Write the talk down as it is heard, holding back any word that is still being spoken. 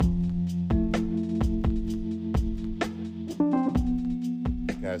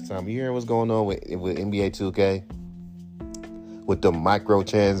last time. You hear what's going on with NBA 2K? With the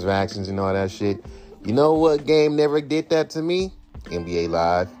microtransactions and all that shit. You know what game never did that to me? NBA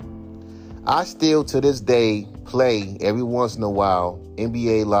Live. I still, to this day, play every once in a while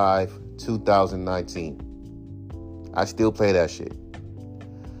NBA Live 2019. I still play that shit.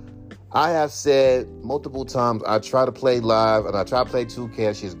 I have said multiple times, I try to play live and I try to play 2K,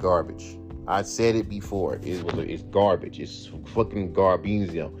 that shit's garbage. I said it before. It's garbage. It's fucking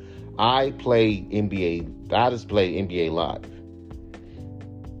garbage. I play NBA. I just play NBA Live.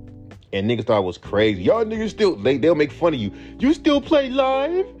 And niggas thought it was crazy. Y'all niggas still, they'll make fun of you. You still play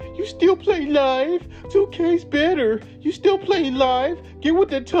live? You still play live? 2K's better. You still play live? Get with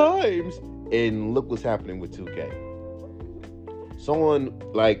the times. And look what's happening with 2K. Someone,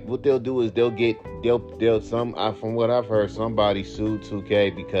 like, what they'll do is from what I've heard, somebody sued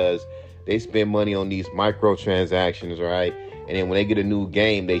 2K because they spend money on these microtransactions, right? And then when they get a new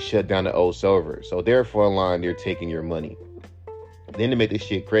game, they shut down the old server. So therefore, line, they're taking your money. Then to make this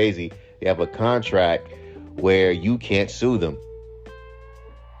shit crazy, they have a contract where you can't sue them.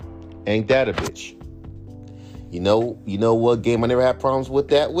 Ain't that a bitch? You know what game I never had problems with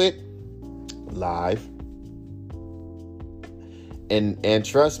that with? Live. And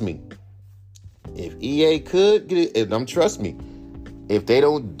trust me, if EA could get it, trust me, if they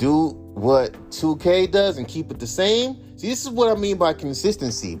don't do what 2K does and keep it the same, see, this is what I mean by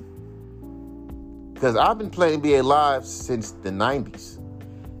consistency. Because I've been playing NBA Live since the 90s.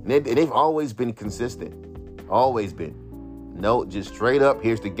 And they've always been consistent. Always been. No, just straight up,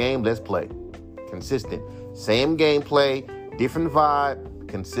 here's the game, let's play. Consistent. Same gameplay, different vibe,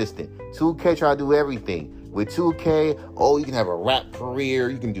 consistent. 2K try to do everything. With 2K, you can have a rap career,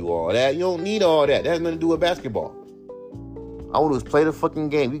 you can do all that. You don't need all that. That has nothing to do with basketball. All I want to do is play the fucking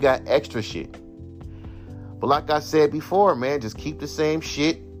game. You got extra shit. But like I said before, man, just keep the same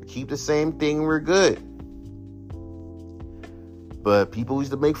shit. Keep the same thing and we're good. But people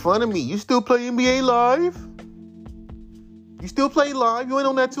used to make fun of me. You still play NBA Live? You still play live? You ain't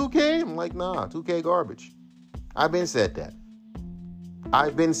on that 2K? I'm like, nah, 2K garbage. I've been said that.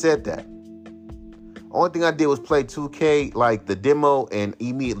 Only thing I did was play 2K, like the demo, and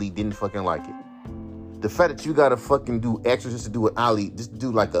immediately didn't fucking like it. The fact that you gotta fucking do extra just to do an alley, just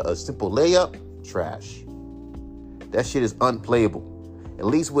do like a simple layup, trash. That shit is unplayable. At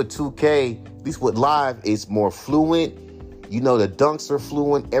least with 2K, at least with live, it's more fluent. You know, the dunks are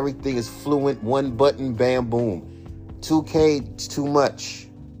fluent. Everything is fluent. One button, bam, boom. 2K, it's too much.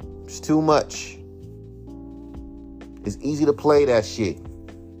 It's too much. It's easy to play that shit.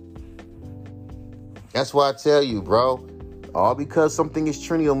 That's why I tell you, bro. All because something is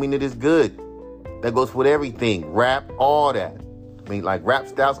trendy don't mean it is good. That goes with everything. Rap, all that. I mean, like rap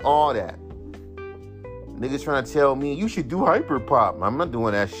styles, all that. Niggas trying to tell me, you should do hyper pop. I'm not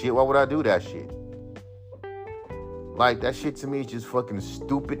doing that shit. Why would I do that shit? Like, that shit to me is just fucking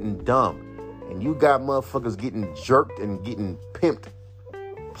stupid and dumb. And you got motherfuckers getting jerked and getting pimped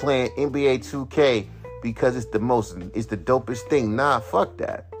playing NBA 2K because it's the dopest thing. Nah, fuck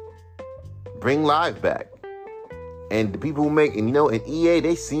that. Bring live back. And the people who make, and EA,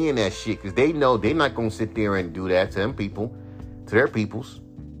 they seeing that shit because they know they're not going to sit there and do that to them people, to their peoples.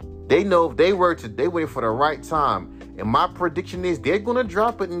 They know if they wait for the right time. And my prediction is they're going to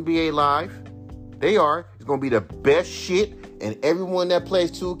drop it in NBA Live. They are. It's going to be the best shit. And everyone that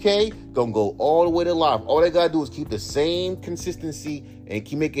plays 2K going to go all the way to live. All they got to do is keep the same consistency and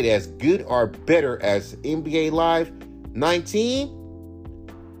keep make it as good or better as NBA Live 19.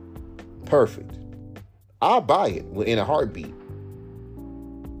 Perfect. I'll buy it in a heartbeat.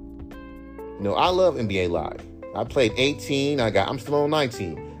 I love NBA Live. I played 18. I'm still on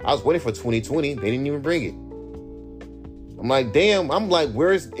 19. I was waiting for 2020. They didn't even bring it. I'm like, damn. I'm like,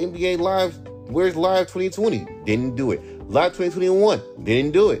 where's NBA Live? Where's Live 2020? Didn't do it. Live 2021.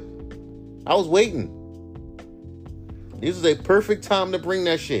 Didn't do it. I was waiting. This is a perfect time to bring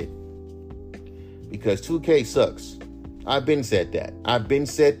that shit. Because 2K sucks. I've been said that.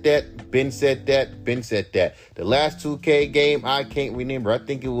 The last 2K game, I can't remember. I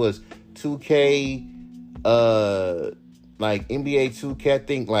think it was 2K, like NBA 2K, I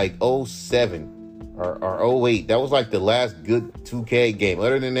think like 07 or 08. That was like the last good 2K game.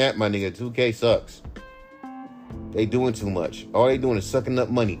 Other than that, my nigga, 2K sucks. They doing too much. All they doing is sucking up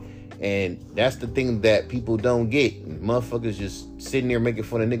money. And that's the thing that people don't get. Motherfuckers just sitting there making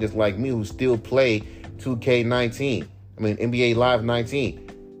fun of niggas like me who still play 2K19. I mean, NBA Live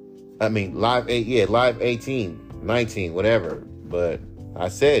 19. I mean, Live 18, 19, whatever. But I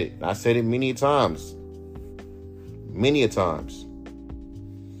said it. I said it many times. Many a times.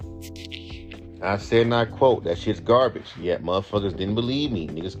 I said, and I quote, that shit's garbage. Yet motherfuckers didn't believe me.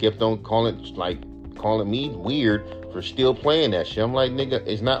 Niggas kept on calling me weird for still playing that shit. I'm like, nigga,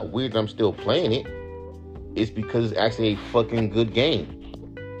 it's not weird that I'm still playing it. It's because it's actually a fucking good game.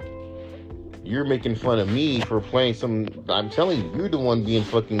 You're making fun of me for playing some. I'm telling you, you're the one being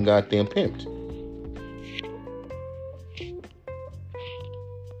fucking goddamn pimped.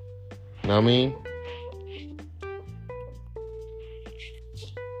 You know what I mean?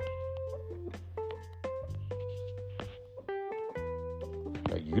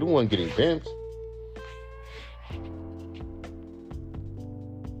 Like, you're the one getting pimped.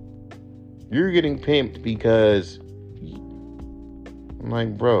 You're getting pimped because I'm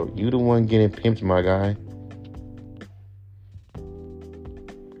like, bro, you the one getting pimped, my guy.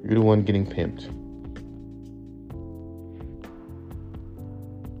 You're the one getting pimped.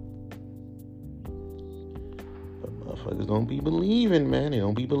 But motherfuckers don't be believing, man. They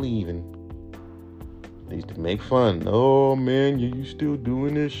don't be believing. They used to make fun. Oh, man, you still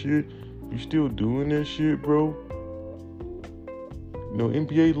doing this shit? You still doing that shit, bro? You know,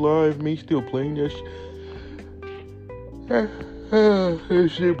 NBA Live, me still playing that shit. That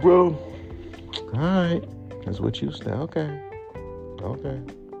shit, bro. Alright. That's what you say. Okay. Okay.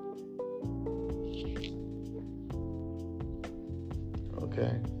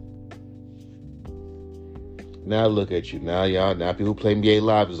 Now look at you. Now people who play NBA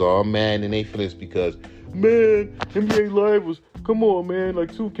Live is all mad and they feelings because, man, NBA Live was, come on, man,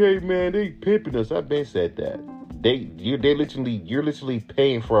 like 2K, man, they pimping us. I've been said that. You're literally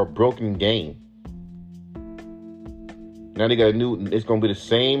paying for a broken game. Now they got it's gonna be the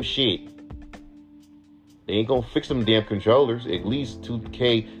same shit. They ain't gonna fix them damn controllers. At least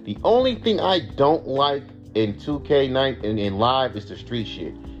 2K. The only thing I don't like in 2K9 and in Live is the street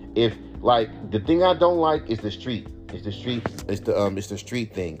shit. The thing I don't like is the street. It's the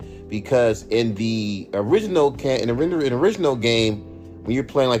street thing. Because in the original game, when you're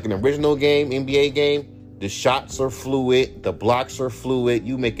playing like an original game, NBA game, the shots are fluid, the blocks are fluid,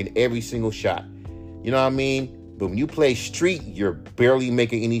 you making every single shot. You know what I mean? But when you play street, you're barely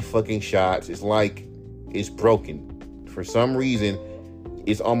making any fucking shots. It's like it's broken. For some reason,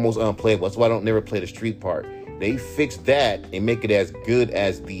 it's almost unplayable. That's why I don't never play the street part. They fix that and make it as good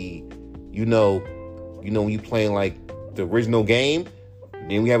as the, when you playing like the original game,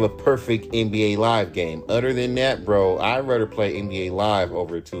 then we have a perfect NBA Live game. Other than that, bro, I'd rather play NBA Live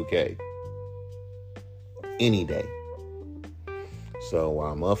over 2K. Any day. So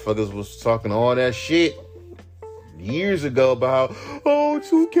while motherfuckers was talking all that shit years ago about how, oh,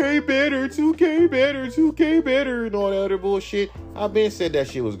 2K better, 2K better, 2K better, and all that other bullshit, I've been said that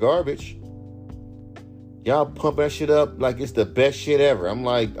shit was garbage. Y'all pump that shit up like it's the best shit ever.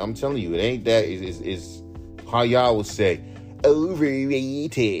 I'm telling you, it ain't that. It's how y'all would say,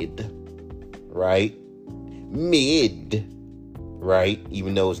 overrated, right? Mid, right?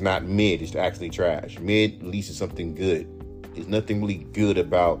 Even though it's not mid, it's actually trash. Mid, at least it's something good. There's nothing really good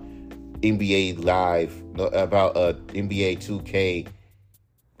about NBA Live, about NBA 2K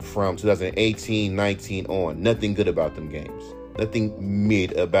from 2018-19 on. Nothing good about them games. Nothing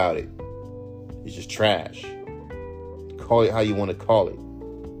mid about it. It's just trash. Call it how you want to call it.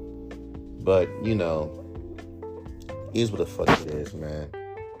 But, is what the fuck it is, man.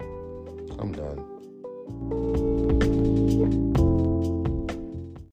 I'm done.